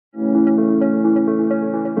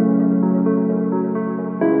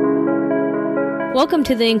Welcome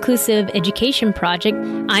to the Inclusive Education Project.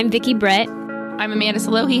 I'm Vicki Brett. I'm Amanda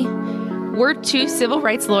Salohi. We're two civil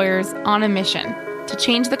rights lawyers on a mission to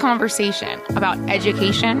change the conversation about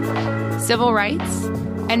education, civil rights,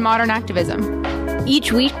 and modern activism.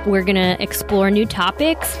 Each week, we're going to explore new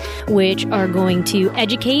topics which are going to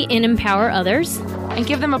educate and empower others and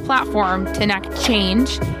give them a platform to enact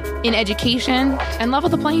change in education and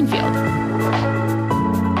level the playing field.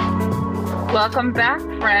 Welcome back,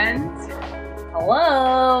 friends.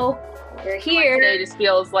 Hello. We're here. Today just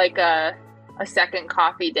feels like a second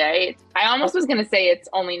coffee day. I almost was going to say it's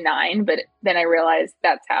only 9, but then I realized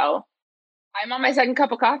that's how I'm on my second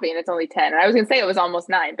cup of coffee and it's only 10. And I was going to say it was almost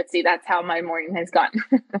 9, but see, that's how my morning has gone.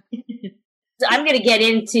 So I'm going to get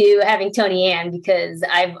into having Tony Ann because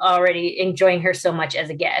I'm already enjoying her so much as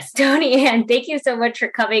a guest. Tony Ann, thank you so much for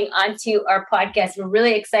coming onto our podcast. We're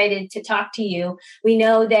really excited to talk to you. We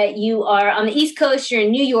know that you are on the East Coast, you're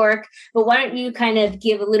in New York, but why don't you kind of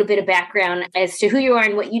give a little bit of background as to who you are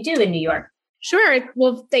and what you do in New York? Sure.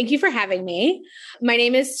 Well, thank you for having me. My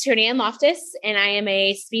name is Tony Ann Loftus, and I am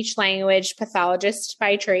a speech language pathologist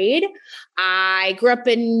by trade. I grew up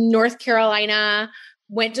in North Carolina,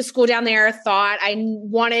 went to school down there, thought I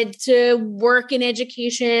wanted to work in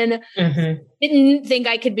education, didn't think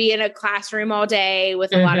I could be in a classroom all day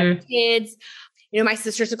with a lot of kids. You know, my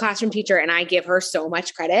sister's a classroom teacher, and I give her so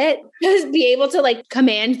much credit to be able to like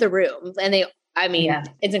command the room. And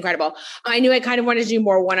it's incredible. I knew I kind of wanted to do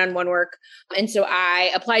more one-on-one work. And so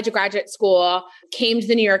I applied to graduate school, came to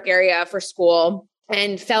the New York area for school,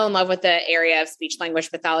 and fell in love with the area of speech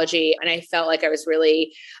language pathology. And I felt like I was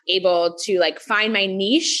really able to like find my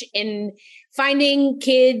niche in finding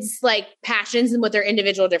kids like passions and what their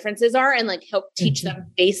individual differences are and like help teach them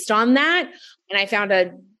based on that. And I found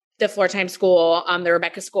the floor time school, the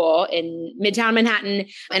Rebecca School in Midtown Manhattan.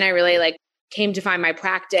 And I really came to find my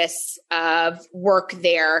practice of work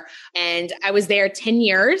there. And I was there 10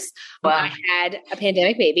 years. Wow. I had a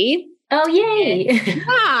pandemic baby. Oh, yay.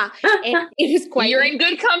 And it was quite... You're in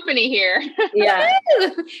good company here. Yeah.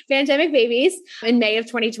 Pandemic babies in May of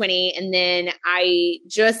 2020. And then I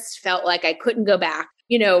just felt like I couldn't go back,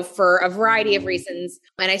 for a variety of reasons.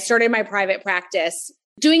 And I started my private practice,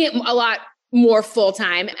 doing it a lot more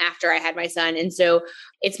full-time after I had my son. And so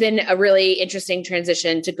it's been a really interesting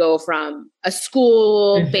transition to go from a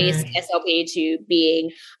school-based SLP to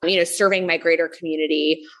being, serving my greater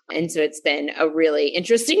community. And so it's been a really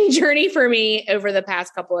interesting journey for me over the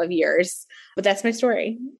past couple of years. But that's my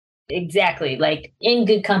story. Exactly. Like in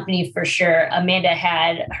good company for sure. Amanda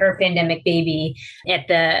had her pandemic baby at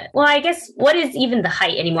I guess what is even the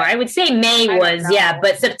height anymore? I would say May was,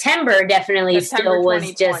 but September definitely still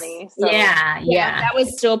was just, so, yeah. That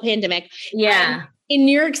was still pandemic. Yeah. In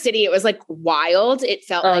New York City, it was wild. It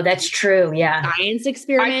felt like that's true. Yeah. Science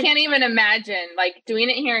experiment. I can't even imagine doing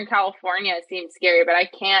it here in California. It seems scary, but I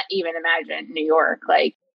can't even imagine New York.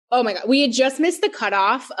 Oh my God. We had just missed the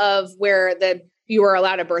cutoff of where you were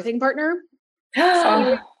allowed a birthing partner.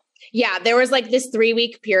 So, there was this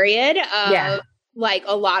 3-week period of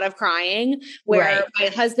a lot of crying where my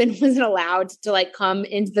husband wasn't allowed to come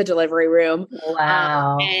into the delivery room.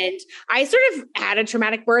 Wow. And I sort of had a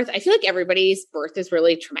traumatic birth. I feel like everybody's birth is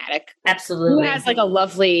really traumatic. Absolutely. Who has a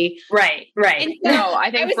lovely... Right. No,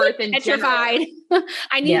 I think birth in petrified.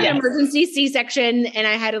 I needed an emergency C-section and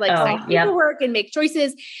I had to sign paperwork and make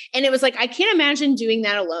choices. And it was I can't imagine doing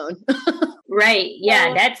that alone. Right.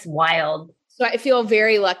 Yeah. That's wild. So I feel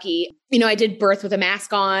very lucky. I did birth with a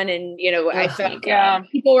mask on and, I felt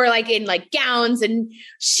people were in gowns and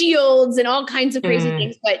shields and all kinds of crazy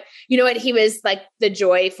things. But you know what? He was the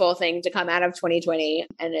joyful thing to come out of 2020.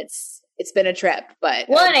 And it's been a trip, but.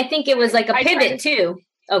 Well, and I think it was a pivot too.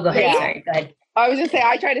 Oh, go ahead. Yeah. Sorry. Go ahead. I was just saying,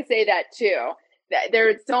 I try to say that too. That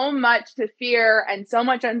there's so much to fear and so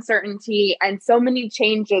much uncertainty and so many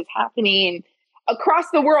changes happening across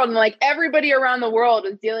the world. And everybody around the world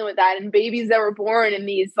is dealing with that. And babies that were born in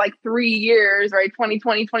these 3 years, right?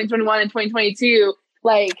 2020, 2021, and 2022,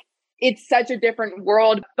 it's such a different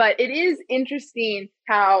world. But it is interesting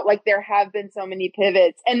how there have been so many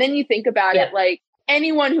pivots. And then you think about it,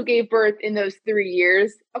 anyone who gave birth in those 3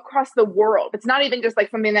 years across the world, it's not even just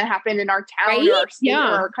something that happened in our town or our state or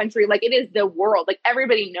our country. It is the world.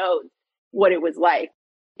 Everybody knows what it was like.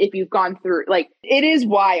 If you've gone through, it is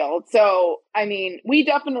wild. So, I mean, we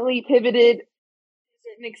definitely pivoted to a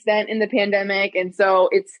certain extent in the pandemic. And so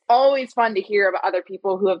it's always fun to hear about other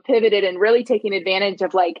people who have pivoted and really taking advantage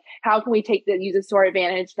of how can we use this to our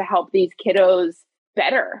advantage to help these kiddos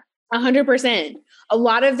better? 100%. A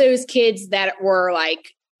lot of those kids that were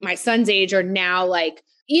my son's age are now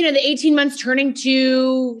the 18 months turning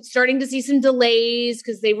to starting to see some delays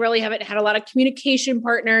because they really haven't had a lot of communication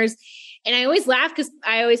partners. And I always laugh because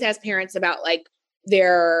I always ask parents about like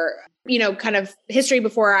their, kind of history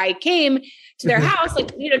before I came to their house,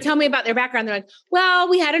 like, tell me about their background. They're like, well,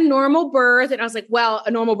 we had a normal birth. And I was like, well,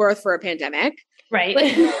 a normal birth for a pandemic. Right.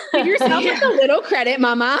 Like, give yourself like a little credit,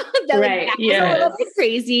 mama. That, right. Like, a little bit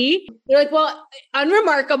crazy. They're like, well,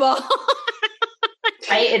 unremarkable.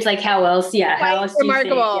 Right? It's like, how else? Yeah. Quite how else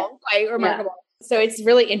remarkable. Quite remarkable. So it's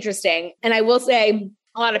really interesting. And I will say,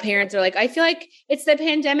 a lot of parents are like, I feel like it's the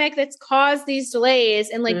pandemic that's caused these delays.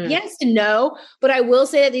 And like, yes and no, but I will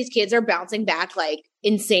say that these kids are bouncing back like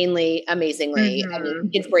insanely, amazingly. I mean,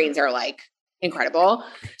 kids' brains are like incredible.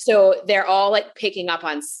 So they're all like picking up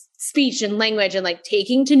on speech and language and like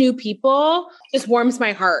taking to new people. Just warms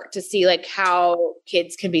my heart to see like how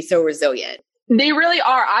kids can be so resilient. They really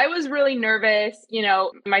are. I was really nervous.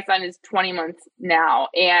 My son is 20 months now,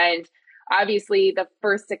 and obviously the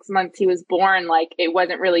first 6 months he was born, like it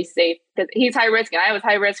wasn't really safe because he's high risk and I was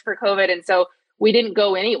high risk for COVID. And so we didn't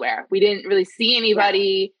go anywhere. We didn't really see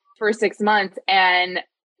anybody for 6 months. And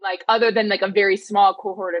like, other than like a very small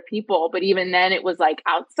cohort of people, but even then it was like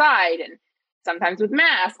outside and sometimes with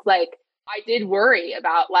masks, like I did worry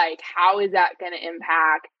about like, how is that going to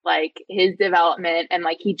impact like his development? And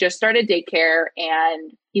like, he just started daycare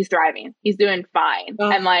and he's thriving. He's doing fine. Oh.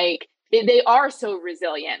 And like, they are so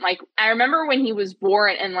resilient. Like, I remember when he was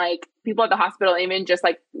born and like people at the hospital, even just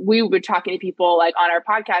like we were talking to people like on our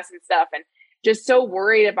podcast and stuff, and just so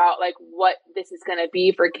worried about like what this is going to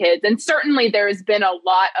be for kids. And certainly there's been a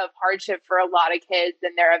lot of hardship for a lot of kids.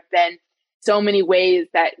 And there have been so many ways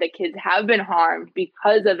that the kids have been harmed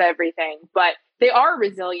because of everything, but they are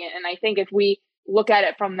resilient. And I think if we look at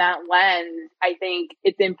it from that lens, I think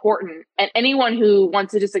it's important. And anyone who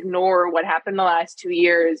wants to just ignore what happened the last 2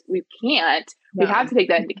 years, we can't. We have to take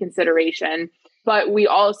that into consideration. But we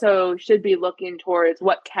also should be looking towards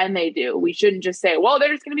what can they do. We shouldn't just say, well,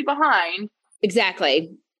 they're just going to be behind.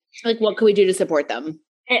 Exactly. Like, what can we do to support them?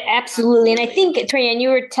 Absolutely. And I think, Torianne, you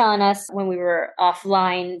were telling us when we were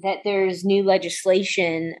offline that there's new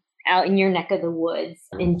legislation out in your neck of the woods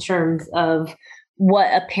in terms of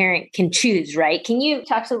what a parent can choose, right? Can you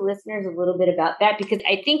talk to the listeners a little bit about that? Because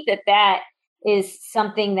I think that is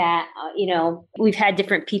something that, we've had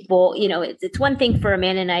different people, it's one thing for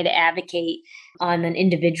Amanda and I to advocate on an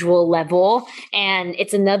individual level. And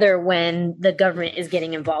it's another when the government is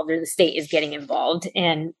getting involved or the state is getting involved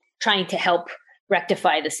and trying to help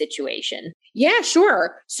rectify the situation. Yeah,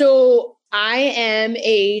 sure. So I am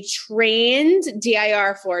a trained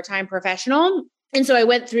DIR floor time professional. And so I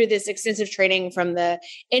went through this extensive training from the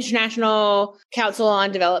International Council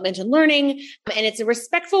on Development and Learning. And it's a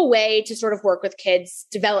respectful way to sort of work with kids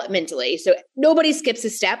developmentally. So nobody skips a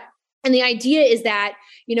step. And the idea is that,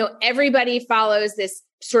 everybody follows this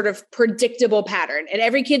sort of predictable pattern, and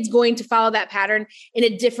every kid's going to follow that pattern in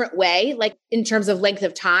a different way, like in terms of length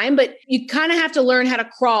of time, but you kind of have to learn how to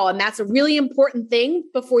crawl. And that's a really important thing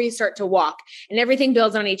before you start to walk, and everything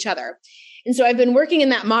builds on each other. And so I've been working in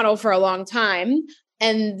that model for a long time.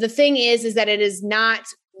 And the thing is that it is not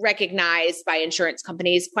recognized by insurance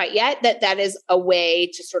companies quite yet, that is a way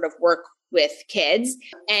to sort of work with kids.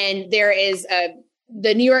 And there is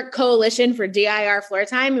the New York Coalition for DIR Floor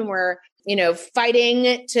Time, and we're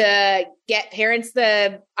fighting to get parents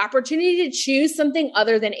the opportunity to choose something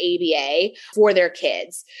other than ABA for their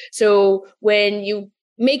kids. So when you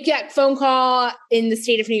make that phone call in the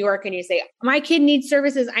state of New York and you say, my kid needs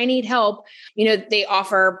services, I need help, they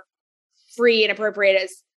offer free and appropriate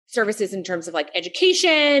services in terms of like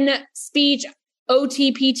education, speech,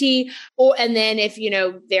 OT, PT, and then if,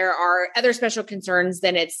 there are other special concerns,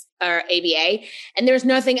 then it's ABA, and there's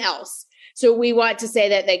nothing else. So we want to say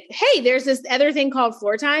that, like, hey, there's this other thing called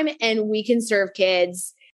floor time, and we can serve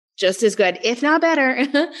kids just as good, if not better.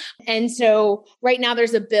 And so right now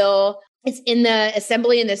there's a bill. It's in the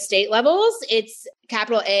assembly and the state levels. It's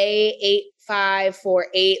capital A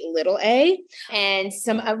 8548 little a. And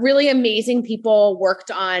some really amazing people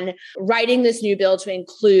worked on writing this new bill to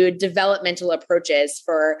include developmental approaches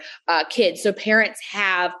for kids. So parents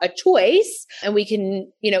have a choice, and we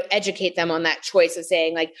can, educate them on that choice of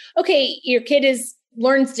saying like, okay, your kid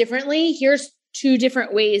learns differently. Here's 2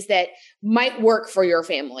 different ways that might work for your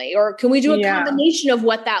family, or can we do a combination of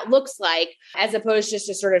what that looks like, as opposed just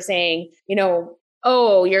to sort of saying,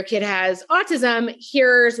 oh, your kid has autism,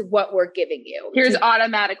 here's what we're giving you. Here's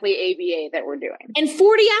automatically ABA that we're doing. And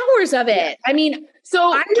 40 hours of it. Yeah. I mean,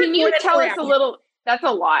 so can you tell us a little, that's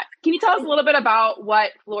a lot. Can you tell us a little bit about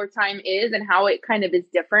what floor time is and how it kind of is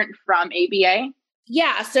different from ABA?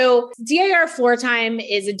 Yeah. So DIR floor time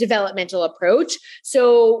is a developmental approach.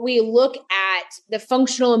 So we look at the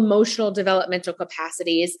functional, emotional, developmental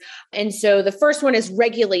capacities. And so the first one is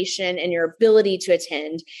regulation and your ability to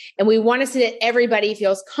attend. And we want to see that everybody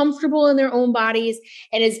feels comfortable in their own bodies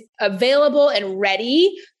and is available and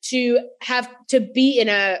ready to have to be in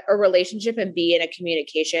a relationship and be in a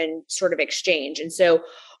communication sort of exchange. And so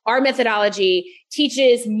our methodology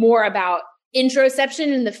teaches more about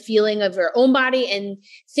interoception and the feeling of your own body and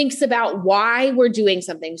thinks about why we're doing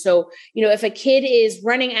something. So, if a kid is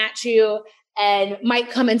running at you and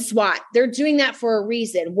might come and swat, they're doing that for a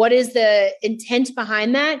reason. What is the intent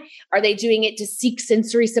behind that? Are they doing it to seek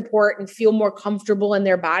sensory support and feel more comfortable in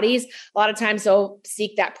their bodies? A lot of times they'll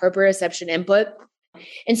seek that proprioception input.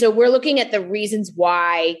 And so we're looking at the reasons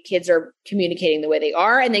why kids are communicating the way they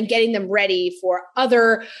are and then getting them ready for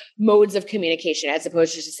other modes of communication as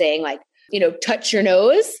opposed to just saying like, touch your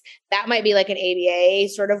nose. That might be like an ABA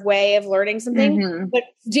sort of way of learning something. Mm-hmm. But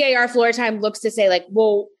DIR floor time looks to say like,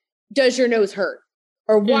 well, does your nose hurt?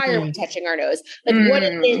 Or why are we touching our nose? Like what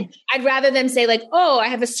is it? I'd rather them say like, oh, I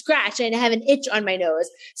have a scratch and I have an itch on my nose.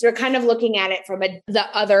 So we're kind of looking at it from the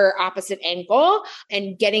other opposite angle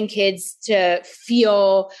and getting kids to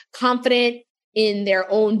feel confident in their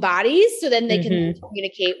own bodies so then they can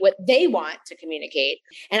communicate what they want to communicate.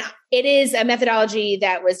 And it is a methodology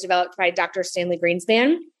that was developed by Dr. Stanley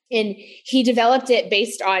Greenspan. And he developed it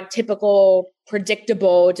based on typical,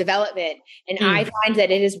 predictable development. And I find that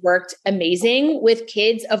it has worked amazing with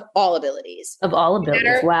kids of all abilities. Of all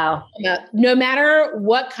abilities, wow. No matter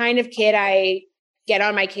what kind of kid I get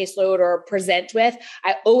on my caseload or present with,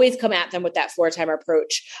 I always come at them with that floor time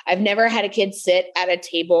approach. I've never had a kid sit at a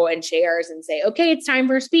table and chairs and say, okay, it's time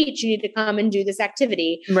for speech. You need to come and do this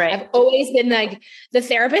activity. Right. I've always been like the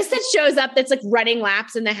therapist that shows up that's like running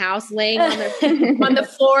laps in the house, laying on on the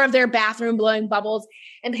floor of their bathroom, blowing bubbles.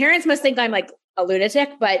 And parents must think I'm like a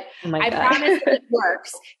lunatic, but I promise it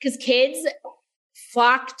works because kids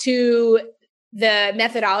flock to the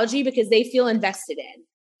methodology because they feel invested in.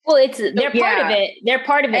 Well, they're part of it. They're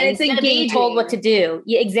part of it. And it's instead of being told what to do.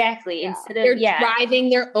 Yeah, exactly. Yeah. Instead they're of driving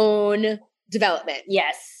their own development.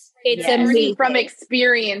 Yes. It's learning from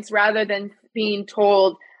experience rather than being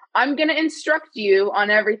told, I'm going to instruct you on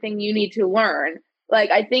everything you need to learn. Like,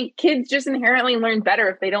 I think kids just inherently learn better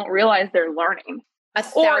if they don't realize they're learning.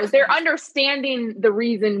 Or they're understanding the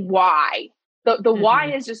reason why. The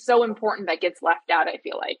why is just so important that gets left out, I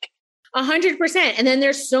feel like. 100%. And then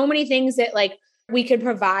there's so many things that like we could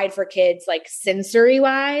provide for kids like sensory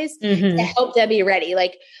wise to help them be ready.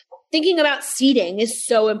 Like thinking about seating is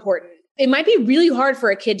so important. It might be really hard for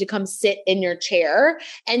a kid to come sit in your chair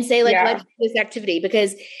and say like, let's do this activity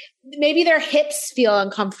because maybe their hips feel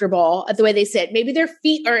uncomfortable at the way they sit. Maybe their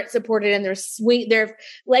feet aren't supported and their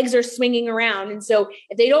legs are swinging around. And so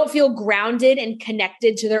if they don't feel grounded and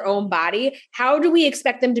connected to their own body, how do we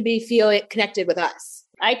expect them to feel connected with us?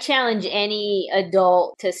 I challenge any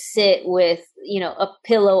adult to sit with, a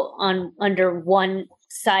pillow under one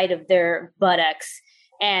side of their buttocks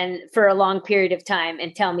and for a long period of time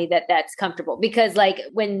and tell me that that's comfortable. Because like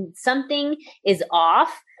when something is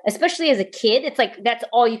off, especially as a kid, it's like, that's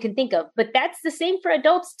all you can think of. But that's the same for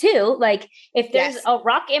adults too. Like if there's a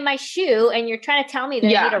rock in my shoe and you're trying to tell me that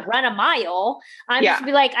I need to run a mile, I'm just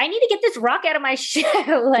be like, I need to get this rock out of my shoe.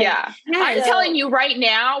 I'm telling you right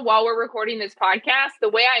now, while we're recording this podcast, the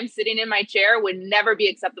way I'm sitting in my chair would never be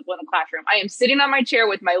acceptable in a classroom. I am sitting on my chair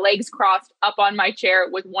with my legs crossed up on my chair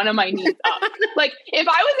with one of my knees up. Like if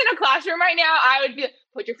I was in a classroom right now, I would be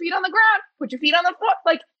put your feet on the ground, put your feet on the floor.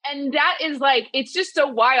 Like, and that is like, it's just so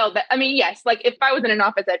wild that, I mean, yes, like if I was in an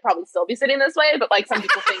office, I'd probably still be sitting this way. But like some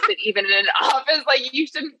people think that even in an office, like you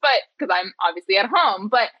shouldn't, but because I'm obviously at home.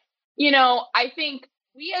 But, I think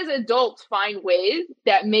we as adults find ways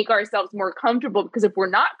that make ourselves more comfortable because if we're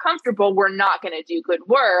not comfortable, we're not going to do good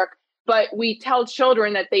work. But we tell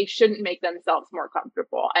children that they shouldn't make themselves more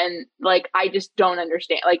comfortable. And like, I just don't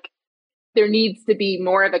understand. Like there needs to be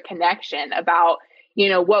more of a connection about,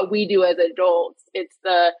 what we do as adults. It's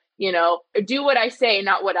the, do what I say,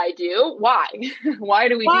 not what I do. Why? Why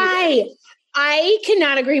do we do this? I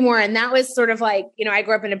cannot agree more. And that was sort of like, I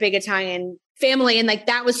grew up in a big Italian family and like,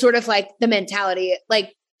 that was sort of like the mentality,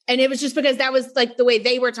 like, and it was just because that was like the way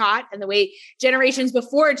they were taught and the way generations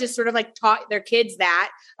before just sort of like taught their kids that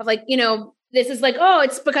of like, this is like, oh,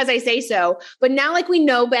 it's because I say so. But now like we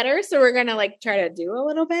know better. So we're going to like try to do a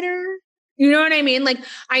little better. You know what I mean? Like,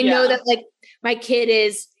 I know that like my kid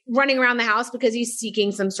is running around the house because he's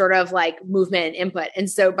seeking some sort of like movement and input. And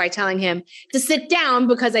so by telling him to sit down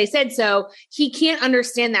because I said so, he can't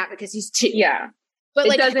understand that because he's But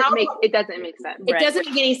it doesn't make sense. It doesn't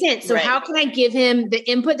make any sense. So how can I give him the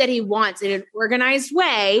input that he wants in an organized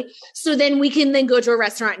way? So then we can then go to a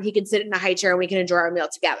restaurant and he can sit in a high chair and we can enjoy our meal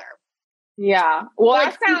together. Yeah. Well,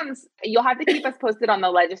 you'll have to keep us posted on the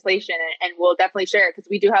legislation and we'll definitely share it because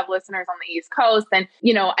we do have listeners on the East Coast. And,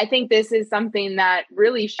 I think this is something that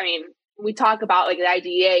really, we talk about like the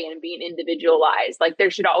IDEA and being individualized, like there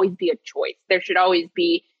should always be a choice. There should always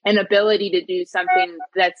be an ability to do something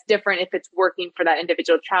that's different if it's working for that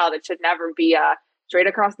individual child. It should never be straight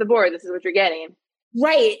across the board. This is what you're getting.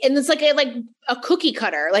 Right. And it's like a cookie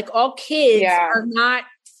cutter, like all kids are not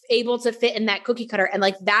able to fit in that cookie cutter. And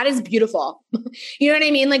like, that is beautiful. You know what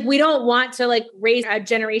I mean? Like, we don't want to like raise a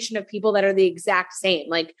generation of people that are the exact same.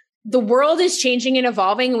 Like, the world is changing and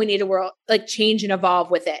evolving, and we need to change and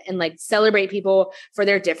evolve with it and like celebrate people for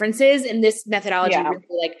their differences. And this methodology really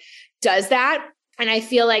like does that. And I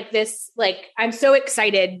feel like this, like, I'm so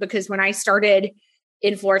excited because when I started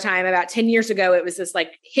in Floor Time about 10 years ago, it was this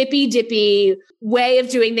like hippy dippy way of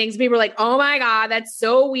doing things. People were like, oh my God, that's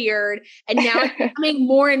so weird. And now it's becoming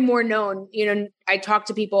more and more known. I talk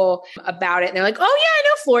to people about it and they're like, oh yeah, I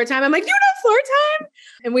know Floor Time. I'm like, you know Floor Time?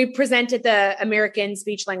 And we present at the American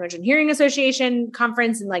Speech, Language and Hearing Association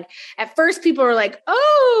conference. And like, at first people were like,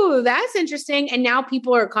 oh, that's interesting. And now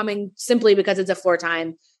people are coming simply because it's a Floor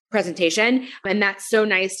Time presentation. And that's so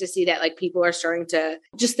nice to see that like people are starting to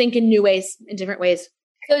just think in new ways, in different ways.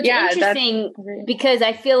 So it's interesting because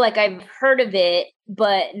I feel like I've heard of it,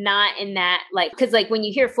 but not in that, like, because like when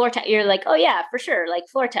you hear Floor Time, you're like, oh yeah, for sure, like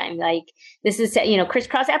Floor Time, like this is,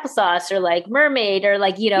 crisscross applesauce or like mermaid or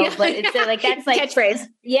like, but it's like, that's like catchphrase.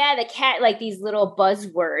 Yeah, the cat, like these little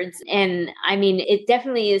buzzwords. And I mean, it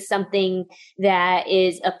definitely is something that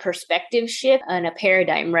is a perspective shift and a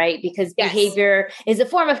paradigm, right? Because behavior is a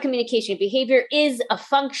form of communication. Behavior is a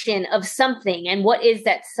function of something. And what is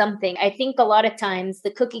that something? I think a lot of times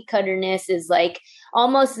the cookie cutterness is like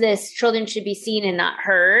almost this children should be seen and not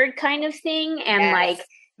heard kind of thing. And like,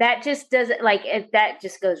 that just doesn't like that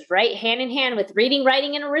just goes right hand in hand with reading,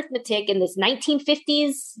 writing, and arithmetic in this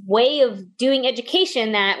 1950s way of doing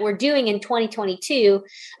education that we're doing in 2022,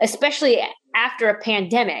 especially after a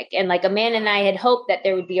pandemic. And like Amanda and I had hoped that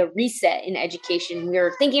there would be a reset in education. We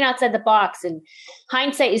were thinking outside the box, and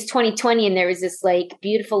hindsight is 2020. And there was this like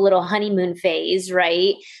beautiful little honeymoon phase,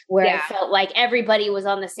 right? Where I felt like everybody was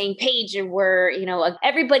on the same page and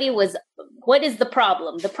everybody was, what is the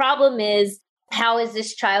problem? The problem is, how is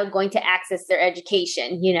this child going to access their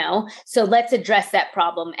education? So let's address that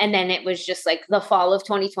problem. And then it was just like the fall of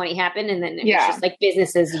 2020 happened. And then it was just like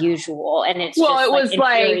business as usual. And it's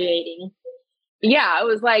infuriating. It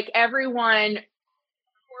was like everyone at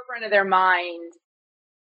the forefront of their mind,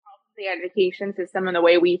 the education system and the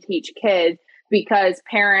way we teach kids, because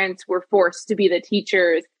parents were forced to be the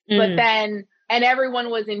teachers. But then, and everyone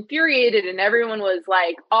was infuriated and everyone was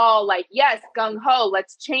like, all like, yes, gung ho,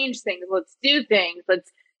 let's change things. Let's do things. Let's,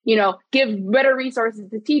 give better resources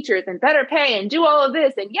to teachers and better pay and do all of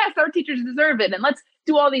this. And yes, our teachers deserve it. And let's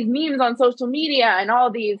do all these memes on social media and all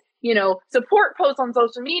these, support posts on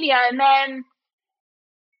social media. And then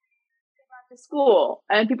to school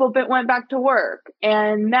and people went back to work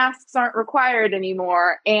and masks aren't required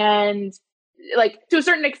anymore. And like to a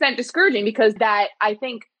certain extent discouraging because that I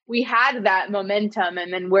think we had that momentum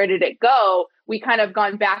and then where did it go? We kind of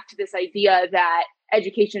gone back to this idea that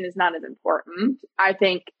education is not as important. I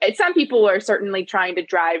think some people are certainly trying to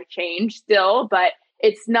drive change still, but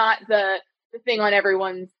it's not the thing on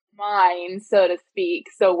everyone's mind, so to speak.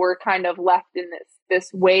 So we're kind of left in this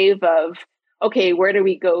wave of, okay, where do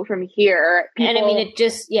we go from here? And I mean,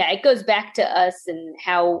 it goes back to us and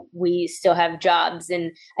how we still have jobs.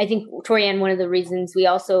 And I think, Torianne, one of the reasons we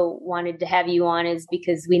also wanted to have you on is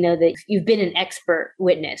because we know that you've been an expert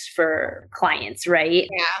witness for clients, right?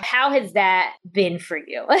 Yeah. How has that been for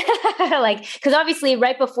you? Because obviously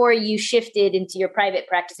right before you shifted into your private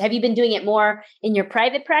practice, have you been doing it more in your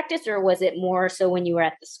private practice or was it more so when you were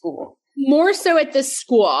at the school? More so at the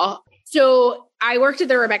school. So I worked at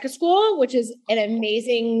the Rebecca School, which is an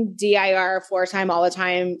amazing DIR Floor Time all the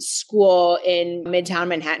time school in Midtown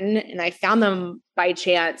Manhattan. And I found them by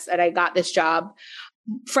chance and I got this job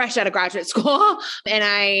fresh out of graduate school. And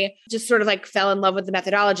I just sort of like fell in love with the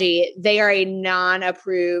methodology. They are a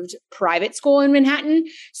non-approved private school in Manhattan.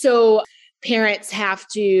 So parents have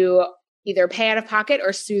to either pay out of pocket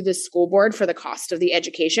or sue the school board for the cost of the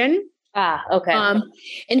education. Ah, okay.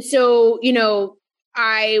 And so,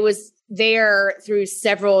 I was there through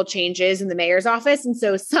several changes in the mayor's office. And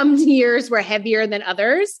so some years were heavier than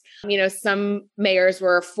others. Some mayors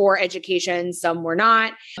were for education, some were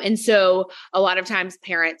not. And so a lot of times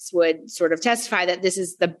parents would sort of testify that this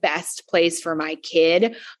is the best place for my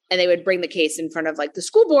kid. And they would bring the case in front of like the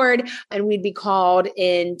school board, and we'd be called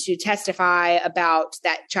in to testify about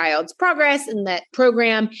that child's progress in that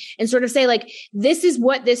program and sort of say like, this is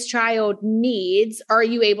what this child needs. Are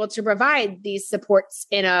you able to provide these supports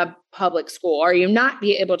in a public school? Are you not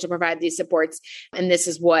be able to provide these supports? And this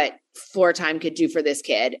is what floor time could do for this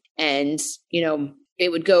kid. And,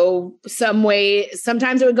 it would go some way.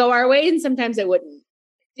 Sometimes it would go our way and sometimes it wouldn't.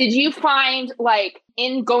 Did you find like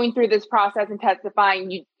in going through this process and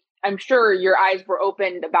testifying, I'm sure your eyes were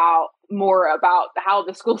opened more about how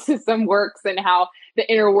the school system works and how the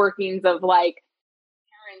inner workings of like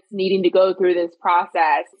parents needing to go through this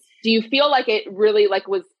process. Do you feel like it really like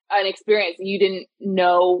was an experience you didn't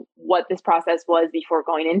know what this process was before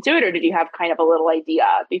going into it, or did you have kind of a little idea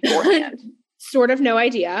beforehand? Sort of no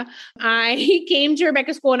idea. I came to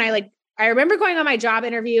Rebecca School and I remember going on my job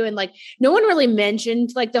interview and like, no one really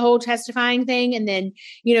mentioned like the whole testifying thing. And then,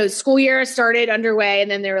 school year started underway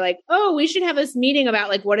and then they were like, oh, we should have this meeting about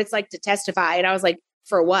like what it's like to testify. And I was like,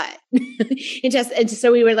 for what? And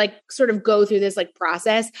so we would like sort of go through this like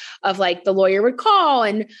process of like the lawyer would call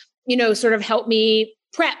and, sort of help me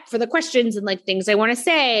prep for the questions and like things I want to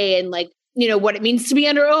say and like, what it means to be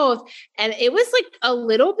under oath. And it was like a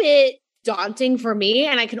little bit daunting for me.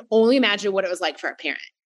 And I can only imagine what it was like for a parent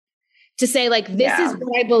to say like, this is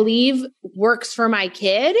what I believe works for my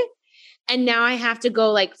kid. And now I have to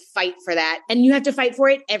go like fight for that. And you have to fight for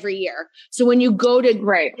it every year. So when you go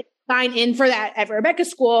to sign in for that at Rebecca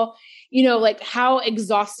School, like how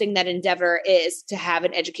exhausting that endeavor is to have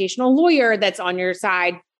an educational lawyer that's on your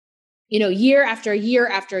side, year after year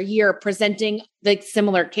after year presenting the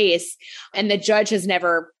similar case. And the judge has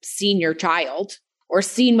never seen your child or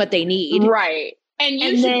seen what they need. Right. And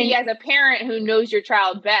you should be, as a parent who knows your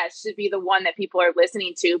child best, should be the one that people are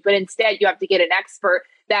listening to. But instead, you have to get an expert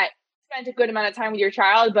that spent a good amount of time with your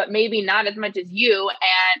child, but maybe not as much as you,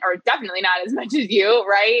 or definitely not as much as you,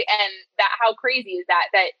 right? And how crazy is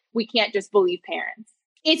that we can't just believe parents?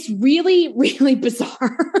 It's really, really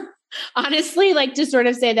bizarre. Honestly, like to sort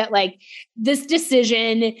of say that like this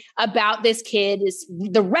decision about this kid is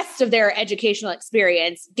the rest of their educational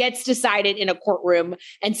experience gets decided in a courtroom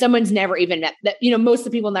and someone's never even met that, most of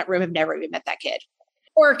the people in that room have never even met that kid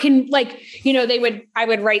or can like, I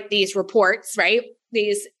would write these reports, right?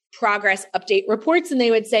 These progress update reports. And they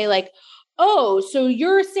would say like, oh, so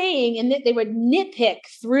you're saying, and they would nitpick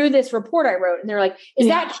through this report I wrote. And they're like, is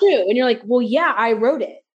that true? And you're like, well, yeah, I wrote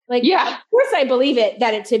it. Like, of course I believe it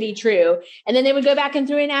to be true. And then they would go back and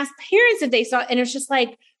through and ask parents if they saw it. And it's just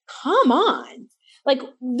like, come on. Like,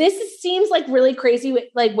 seems like really crazy,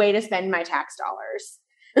 like way to spend my tax dollars.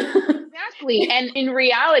 Exactly. And in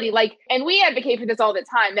reality, and we advocate for this all the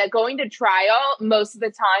time, that going to trial most of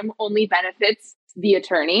the time only benefits the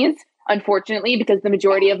attorneys, unfortunately, because the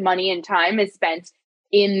majority of money and time is spent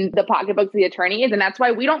in the pocketbooks of the attorneys. And that's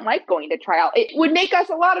why we don't like going to trial. It would make us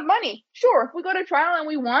a lot of money. Sure, if we go to trial and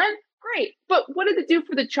we won, great. But what does it do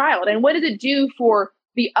for the child? And what does it do for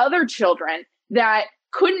the other children that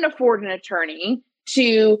couldn't afford an attorney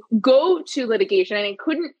to go to litigation and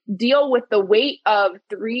couldn't deal with the weight of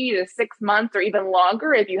 3 to 6 months or even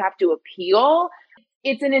longer if you have to appeal?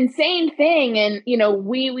 It's an insane thing. And,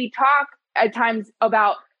 we talk at times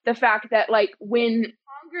about the fact that when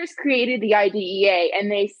Congress created the IDEA and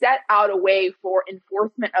they set out a way for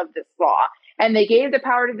enforcement of this law, and they gave the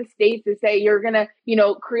power to the states to say, you're going to,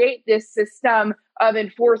 create this system of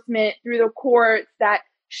enforcement through the courts that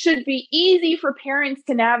should be easy for parents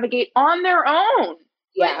to navigate on their own.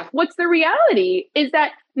 Yeah. But what's the reality is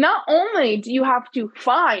that not only do you have to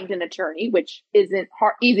find an attorney, which isn't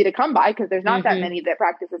easy to come by because there's not that many that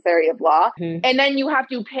practice this area of law, and then you have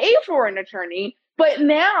to pay for an attorney. But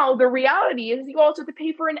now the reality is you also have to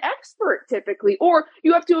pay for an expert typically, or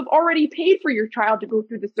you have to have already paid for your child to go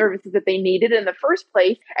through the services that they needed in the first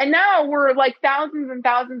place. And now we're like thousands and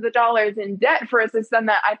thousands of dollars in debt for a system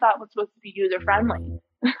that I thought was supposed to be user friendly.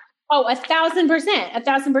 Oh,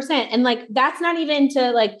 1,000%. And that's not even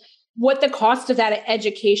to what the cost of that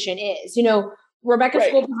education is. Rebecca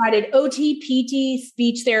School provided OT, PT,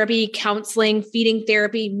 speech therapy, counseling, feeding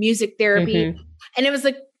therapy, music therapy. And it was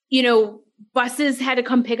buses had to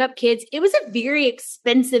come pick up kids. It was a very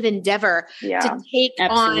expensive endeavor to take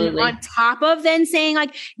on top of then saying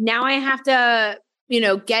now I have to,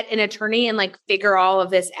 get an attorney and figure all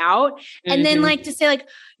of this out. And then to say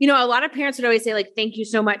a lot of parents would always say thank you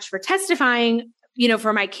so much for testifying.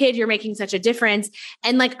 for my kid, you're making such a difference.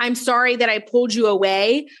 And like, I'm sorry that I pulled you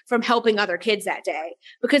away from helping other kids that day.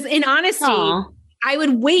 Because in honesty, I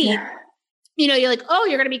would wait. Yeah. You're like, oh,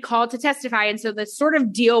 you're going to be called to testify. And so the sort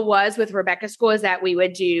of deal was with Rebecca School is that we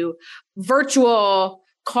would do virtual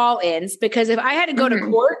call-ins, because if I had to go to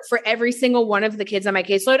court for every single one of the kids on my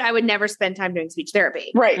caseload, I would never spend time doing speech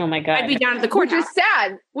therapy. Right. Oh my God. I'd be down at the courthouse.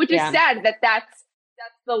 Which is sad that that's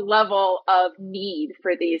the level of need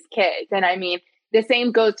for these kids. And I mean, the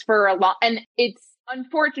same goes for a lot. And it's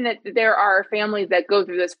unfortunate that there are families that go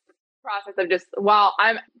through this process of just, well,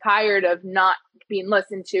 I'm tired of not being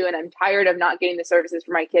listened to and I'm tired of not getting the services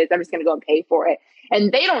for my kids. I'm just going to go and pay for it.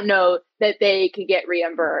 And they don't know that they could get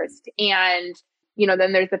reimbursed. And,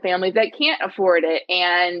 then there's the families that can't afford it.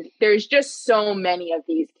 And there's just so many of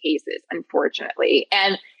these cases, unfortunately.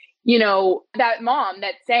 And, that mom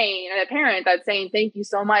that's saying, or that parent that's saying, thank you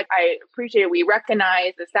so much. I appreciate it. We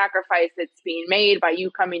recognize the sacrifice that's being made by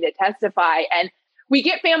you coming to testify. And we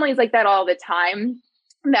get families like that all the time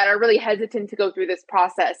that are really hesitant to go through this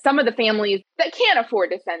process. Some of the families that can't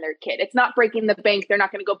afford to send their kid, it's not breaking the bank. They're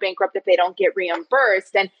not going to go bankrupt if they don't get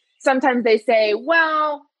reimbursed. And sometimes they say,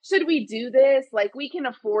 well, should we do this? Like, we can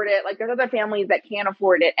afford it. Like, there's other families that can't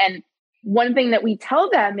afford it. And one thing that we tell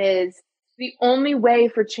them is the only way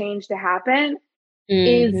for change to happen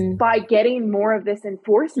is by getting more of this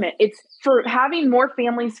enforcement. It's for having more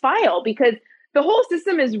families file, because the whole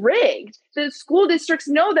system is rigged. The school districts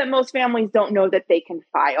know that most families don't know that they can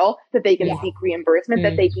file, that they can seek reimbursement,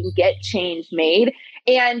 that they can get change made.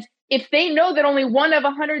 And if they know that only one of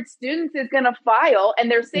 100 students is going to file and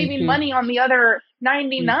they're saving money on the other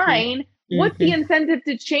 99, what's the incentive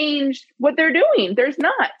to change what they're doing? There's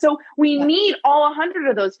not. So we need all 100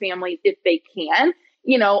 of those families if they can,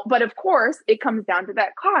 but of course it comes down to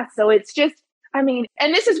that cost. So it's just, and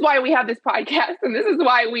this is why we have this podcast, and this is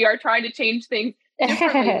why we are trying to change things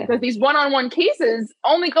differently, because these one-on-one cases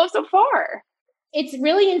only go so far. It's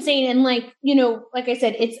really insane. And like I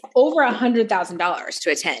said, it's over $100,000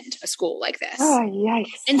 to attend a school like this. Oh,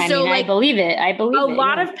 yikes. And I believe it. A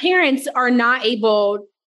lot of parents are not able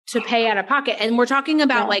to pay out of pocket. And we're talking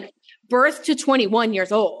about like birth to 21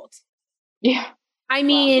 years old. Yeah.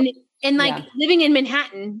 And living in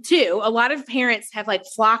Manhattan too, a lot of parents have like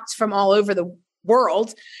flocked from all over the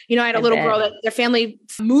world. I had a little girl that their family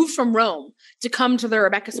moved from Rome to come to the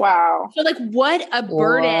Rebecca School. Wow. So like, what a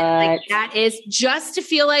burden like that is, just to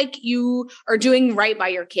feel like you are doing right by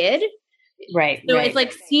your kid. Right. So it's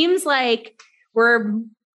like, seems like we're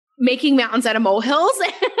making mountains out of molehills.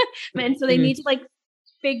 And so they need to like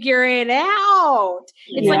figure it out.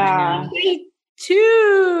 It's like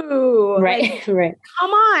 22. Right. Right.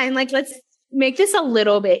 Come on. Like, let's make this a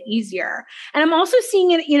little bit easier. And I'm also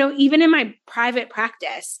seeing it, even in my private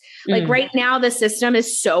practice, like right now, the system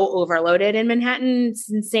is so overloaded in Manhattan.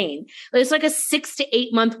 It's insane. There's like a 6 to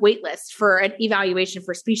 8 month wait list for an evaluation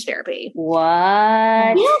for speech therapy. What?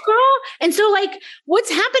 Yeah, girl. And so like,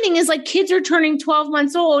 what's happening is like kids are turning 12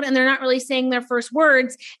 months old and they're not really saying their first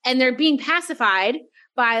words, and they're being pacified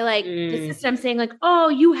by like the system saying like, oh,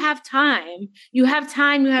 you have time. You have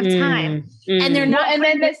time. And they're not. And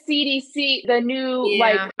then the CDC, the new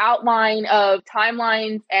like outline of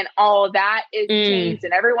timelines and all of that is changed,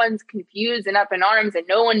 and everyone's confused and up in arms, and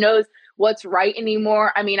no one knows what's right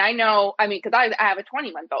anymore. Because I have a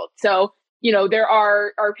 20-month-old. So, there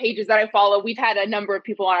are pages that I follow. We've had a number of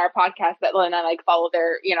people on our podcast that Lynn and I like follow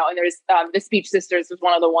their, and there's the Speech Sisters was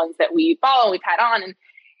one of the ones that we follow and we've had on.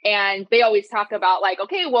 And they always talk about like,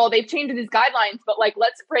 okay, well, they've changed these guidelines, but like,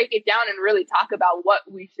 let's break it down and really talk about what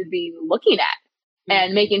we should be looking at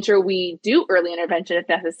and making sure we do early intervention if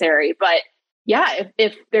necessary. But yeah,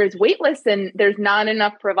 if there's wait lists and there's not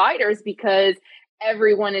enough providers because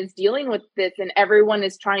everyone is dealing with this and everyone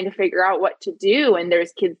is trying to figure out what to do. And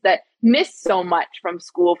there's kids that miss so much from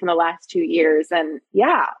school from the last 2 years. And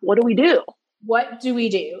what do we do? What do we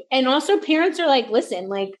do? And also parents are like, listen,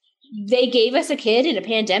 like, they gave us a kid in a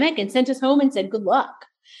pandemic and sent us home and said, good luck.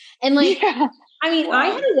 And like, I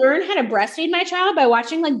had to learn how to breastfeed my child by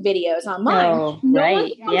watching like videos online. Oh,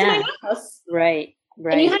 right. Yeah. Right.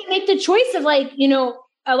 And you had to make the choice of like,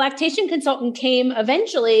 a lactation consultant came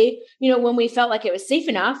eventually, when we felt like it was safe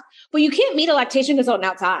enough, but you can't meet a lactation consultant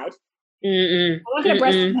outside. I'm not going to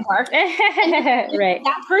breastfeed in the park. Right.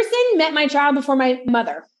 That person met my child before my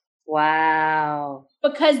mother. Wow.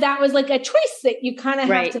 Because that was like a choice that you kind of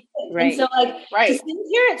have to make. Right. And so like to send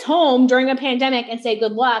parents home during a pandemic and say,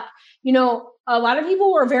 good luck, a lot of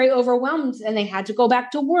people were very overwhelmed and they had to go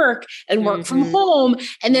back to work and work from home.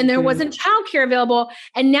 And then there wasn't childcare available.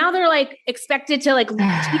 And now they're like expected to like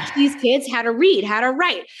teach these kids how to read, how to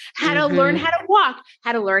write, how to learn how to walk,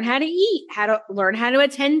 how to learn how to eat, how to learn how to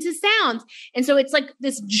attend to sounds. And so it's like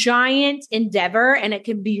this giant endeavor, and it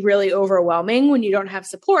can be really overwhelming when you don't have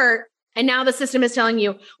support. And now the system is telling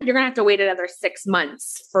you, you're going to have to wait another 6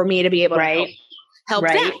 months for me to be able to help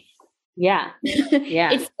them. Yeah.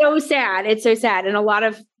 Yeah. It's so sad. It's so sad. And a lot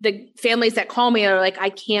of the families that call me are like, I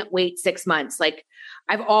can't wait 6 months. Like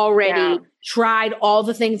I've already tried all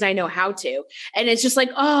the things I know how to. And it's just like,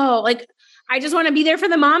 oh, like, I just want to be there for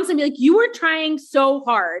the moms and be like, you were trying so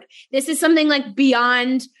hard. This is something like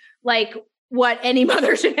beyond like what any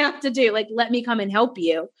mother should have to do. Like, let me come and help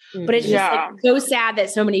you. But it's just like so sad that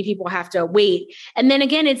so many people have to wait. And then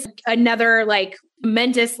again, it's another like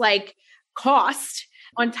momentous like cost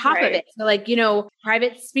on top of it. So like, you know,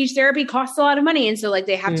 private speech therapy costs a lot of money. And so like,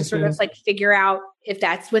 they have to sort of like figure out if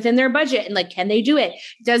that's within their budget and like, can they do it?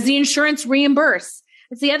 Does the insurance reimburse?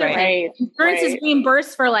 That's the other thing. Insurance is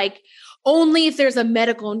reimbursed for like only if there's a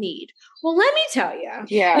medical need. Well, let me tell you.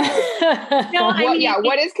 Yeah. No, I mean,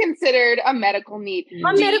 what is considered a medical need?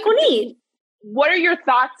 A medical need. What are your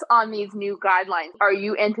thoughts on these new guidelines? Are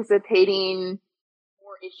you anticipating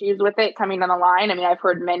more issues with it coming down the line? I mean, I've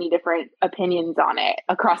heard many different opinions on it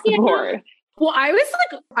across the board. Well, I was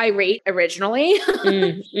like irate originally.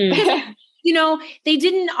 You know, they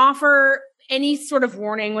didn't offer any sort of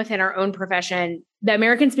warning within our own profession. The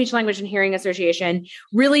American Speech Language and Hearing Association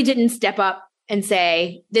really didn't step up and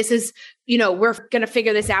say, this is, you know, we're going to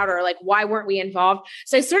figure this out, or like, why weren't we involved?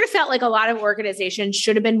 So I sort of felt like a lot of organizations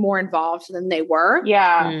should have been more involved than they were.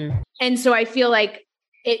 Yeah. And so I feel like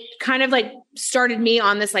it kind of like started me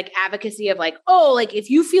on this like advocacy of like, oh, like if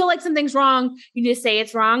you feel like something's wrong, you just say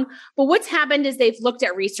it's wrong. But what's happened is they've looked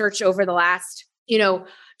at research over the last,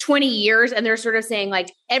 20 years, and they're sort of saying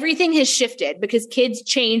like everything has shifted because kids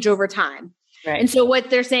change over time. Right. And so what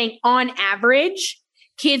they're saying on average,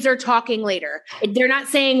 kids are talking later. They're not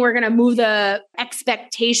saying we're going to move the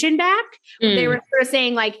expectation back. They were sort of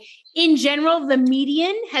saying like, in general, the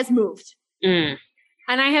median has moved. And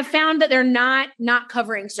I have found that they're not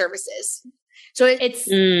covering services. So it's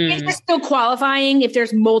just still qualifying if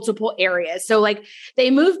there's multiple areas. So like they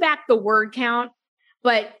move back the word count,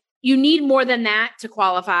 but you need more than that to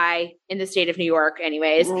qualify in the state of New York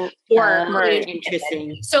anyways.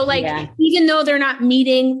 Interesting. So like, even though they're not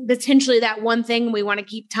meeting potentially that one thing, we want to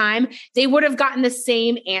keep time, they would have gotten the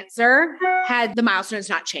same answer had the milestones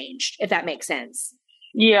not changed, if that makes sense.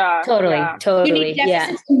 Yeah. Totally. You need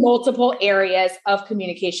deficits in multiple areas of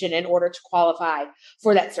communication in order to qualify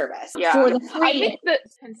for that service. Yeah. For the I think the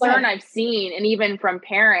concern I've seen, and even from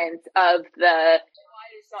parents, of the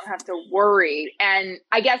don't have to worry. And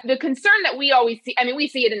I guess the concern that we always see, I mean, we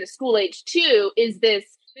see it in the school age too, is this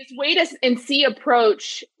wait and see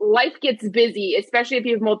approach. Life gets busy, especially if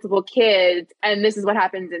you have multiple kids. And this is what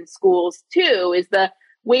happens in schools too, is the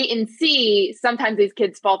wait and see. Sometimes these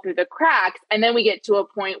kids fall through the cracks. And then we get to a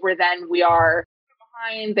point where then we are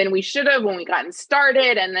behind than we should have when we gotten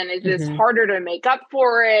started. And then is this harder to make up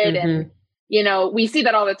for it? And we see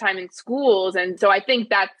that all the time in schools. And so I think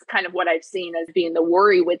that's kind of what I've seen as being the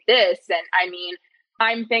worry with this. And I mean,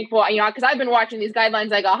 I'm thankful, because I've been watching these guidelines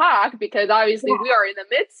like a hawk, because obviously we are in the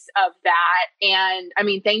midst of that. And I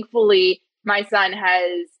mean, thankfully my son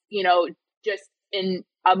has, just in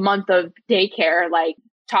a month of daycare, like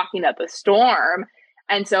talking up a storm.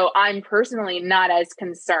 And so I'm personally not as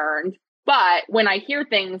concerned. But when I hear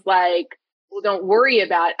things like, well, don't worry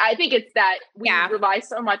about it, I think it's that we rely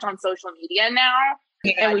so much on social media now,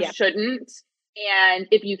 and we shouldn't. And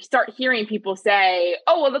if you start hearing people say,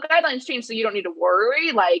 oh, well, the guidelines changed, so you don't need to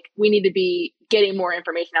worry, like we need to be getting more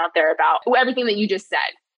information out there about everything that you just said.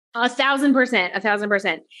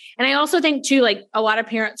 1,000%. And I also think too, like a lot of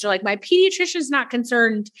parents are like, my pediatrician's not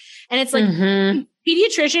concerned. And it's like,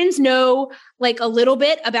 pediatricians know like a little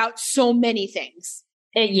bit about so many things.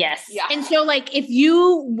 Yes. Yeah. And so like, if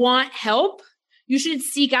you want help, you should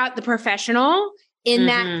seek out the professional in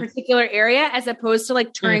that particular area, as opposed to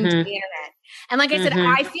like turning to the internet. And like I said,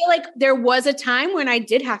 I feel like there was a time when I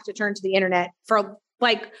did have to turn to the internet for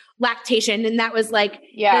like lactation. And that was like,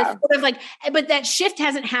 sort of like, but that shift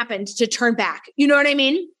hasn't happened to turn back. You know what I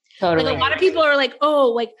mean? Totally. Like a lot of people are like, oh,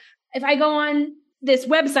 like if I go on this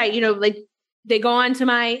website, like they go on to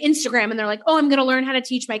my Instagram and they're like, oh, I'm going to learn how to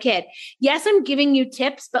teach my kid. Yes, I'm giving you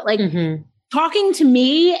tips, but like talking to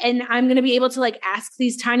me, and I'm going to be able to like ask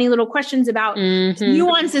these tiny little questions about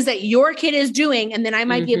nuances that your kid is doing. And then I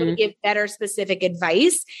might be able to give better specific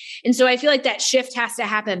advice. And so I feel like that shift has to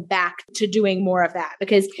happen back to doing more of that,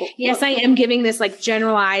 because yes, I am giving this like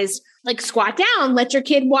generalized, like squat down, let your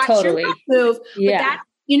kid watch your mouth move. But that,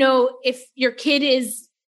 you know, if your kid is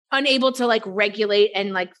unable to like regulate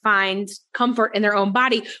and like find comfort in their own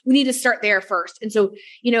body, we need to start there first. And so,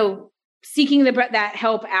 you know, seeking that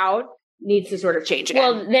help out needs to sort of change it.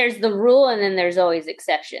 Well, there's the rule and then there's always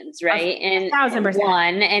exceptions, right? And 1,000%.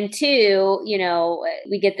 one, and two, you know,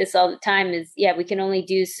 we get this all the time is, we can only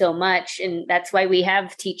do so much. And that's why we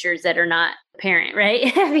have teachers that are not parent,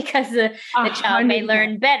 right? Because the child may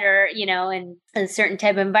learn better, you know, in a certain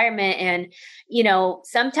type of environment. And, you know,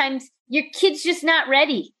 sometimes your kid's just not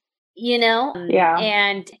ready. You know?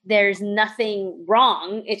 And there's nothing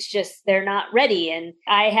wrong. It's just they're not ready. And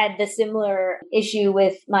I had the similar issue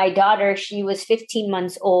with my daughter. She was 15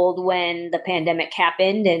 months old when the pandemic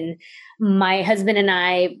happened. And my husband and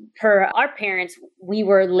I, per our parents, we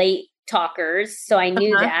were late talkers. So I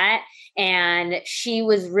knew that. And she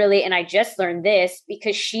was really, and I just learned this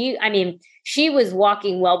because she was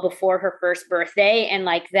walking well before her first birthday. And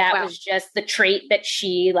like, that was just the trait that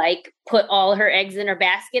she like put all her eggs in her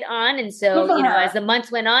basket on. And so, you know, as the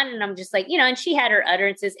months went on, and I'm just like, you know, and she had her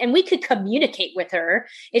utterances and we could communicate with her.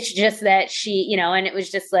 It's just that she, you know, and it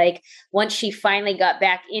was just like, once she finally got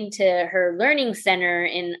back into her learning center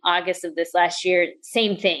in August of this last year,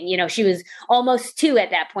 same thing, you know, she was almost 2 at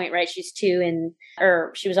that point, right? She's 2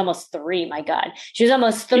 or she was almost 3. My God, she was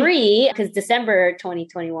almost 3 because December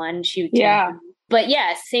 2021, she But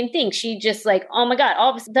yeah, same thing. She just like, oh my God.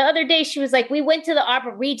 The other day she was like, we went to the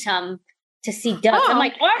Arboretum to see ducks. I'm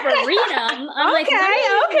like, Arboretum? I'm like, okay.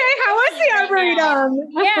 How was the Arboretum?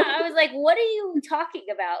 I was like, what are you talking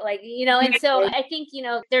about? Like, you know, and so I think, you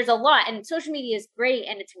know, there's a lot, and social media is great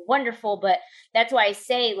and it's wonderful, but that's why I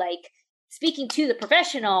say, like, speaking to the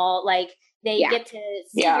professional, like, they get to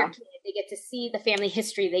see your kid. They get to see the family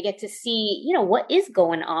history. They get to see, you know, what is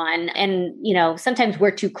going on. And, you know, sometimes we're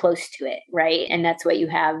too close to it, right? And that's what you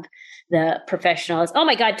have the professionals. Oh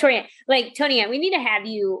my God, Tony Ann, we need to have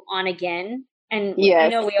you on again. And I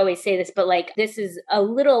know we always say this, but like, this is a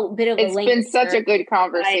little bit of a link. It's been such a good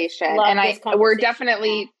conversation. We're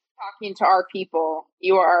definitely talking to our people.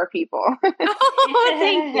 You are our people. Oh,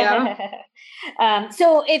 thank you.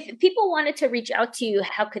 So if people wanted to reach out to you,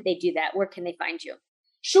 how could they do that? Where can they find you?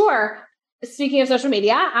 Sure. Speaking of social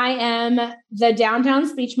media, I am the Downtown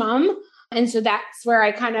Speech Mom. And so that's where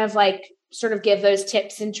I kind of like sort of give those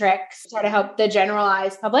tips and tricks, try to help the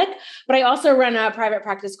generalized public. But I also run a private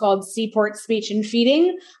practice called Seaport Speech and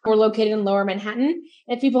Feeding. We're located in Lower Manhattan.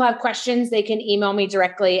 If people have questions, they can email me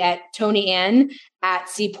directly at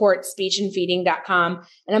TonyAnn@seaportspeechandfeeding.com.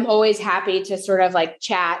 And I'm always happy to sort of like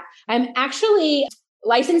chat. I'm actually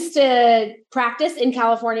licensed to practice in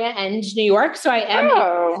California and New York. So I am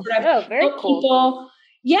very cool. People.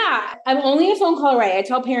 Yeah, I'm only a phone call away. I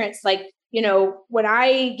tell parents, like, you know, when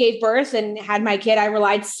I gave birth and had my kid, I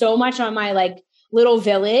relied so much on my like little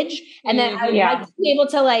village. And then I would like to be able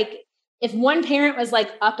to like, if one parent was like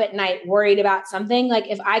up at night worried about something, like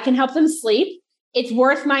if I can help them sleep, it's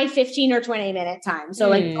worth my 15 or 20 minute time. So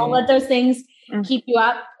like, don't let those things keep you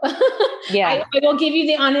up. I will give you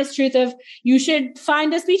the honest truth of you should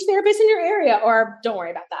find a speech therapist in your area, or don't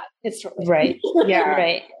worry about that. It's totally right.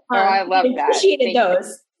 Right. I love that. Appreciated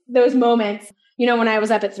those moments. You know, when I was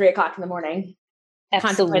up at 3:00 in the morning,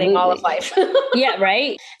 contemplating all of life. Yeah,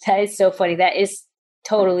 right. That is so funny. That is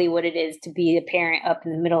totally what it is to be a parent up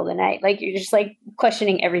in the middle of the night. Like, you're just like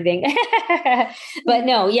questioning everything. But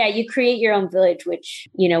no, you create your own village, which,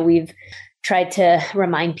 you know, we've tried to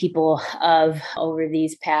remind people of over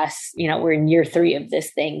these past, you know, we're in year 3 of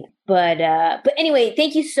this thing. But anyway,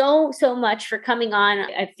 thank you so much for coming on.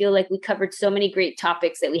 I feel like we covered so many great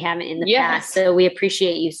topics that we haven't in the past. So we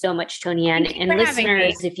appreciate you so much, Tony Ann. And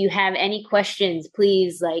listeners, if you have any questions,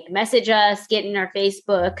 please like message us, get in our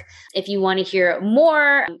Facebook. If you want to hear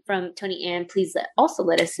more from Tony Ann, please also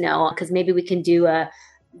let us know, because maybe we can do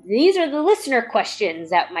these are the listener questions.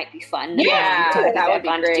 That might be fun. Yeah, that would be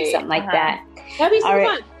great. Do something like that. That'd be so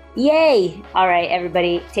fun. Yay. All right,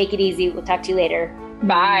 everybody, take it easy. We'll talk to you later.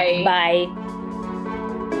 Bye. Bye.